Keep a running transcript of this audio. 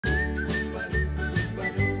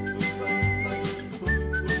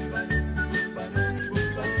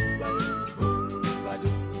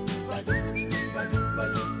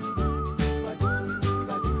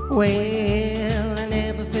Well, I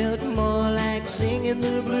never felt more like singing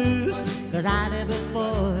the blues, 'cause I never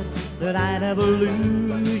thought that I'd ever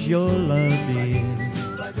lose your love, dear.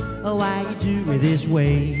 Oh, why you do me this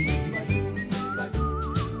way?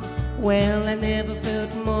 Well, I never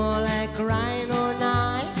felt more like crying all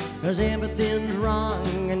night, 'cause everything's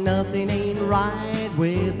wrong and nothing ain't right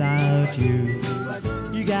without you.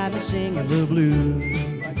 You got me singing the blues.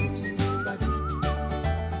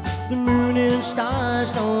 The moon and stars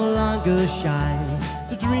no longer shine.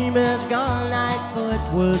 The dream has gone I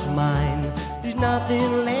thought was mine. There's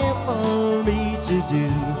nothing left for me to do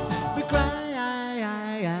but cry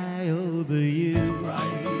over you.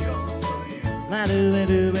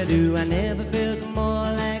 I do. I never felt more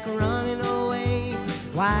like running away.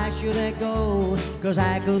 Why should I go? 'Cause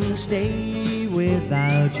I couldn't stay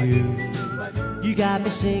without you. You got me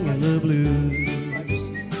singing the blues.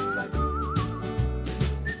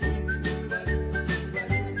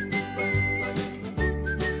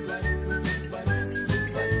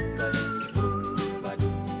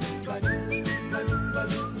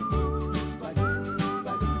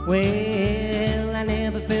 Well, I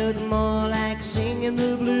never felt more like singing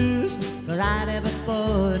the blues, 'cause I never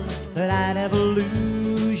thought that I'd ever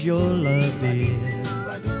lose your love, dear.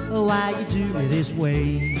 Oh, why you do me this way?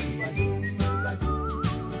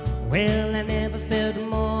 Well, I never felt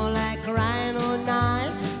more like crying all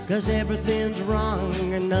night, 'cause everything's wrong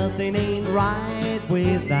and nothing ain't right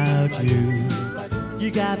without you. You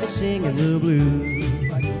got me singing the blues.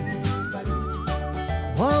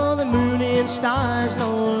 Oh, the moon and stars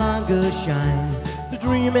no longer shine. The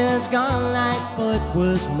dream has gone I thought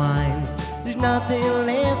was mine. There's nothing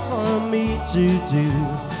left for me to do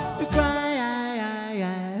but cry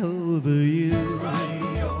over you.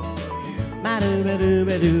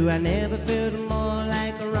 Do. I never felt more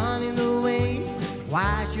like running away.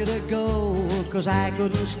 Why should I go? 'Cause I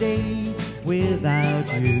couldn't stay without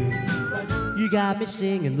you. You got me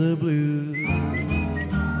singing the blues.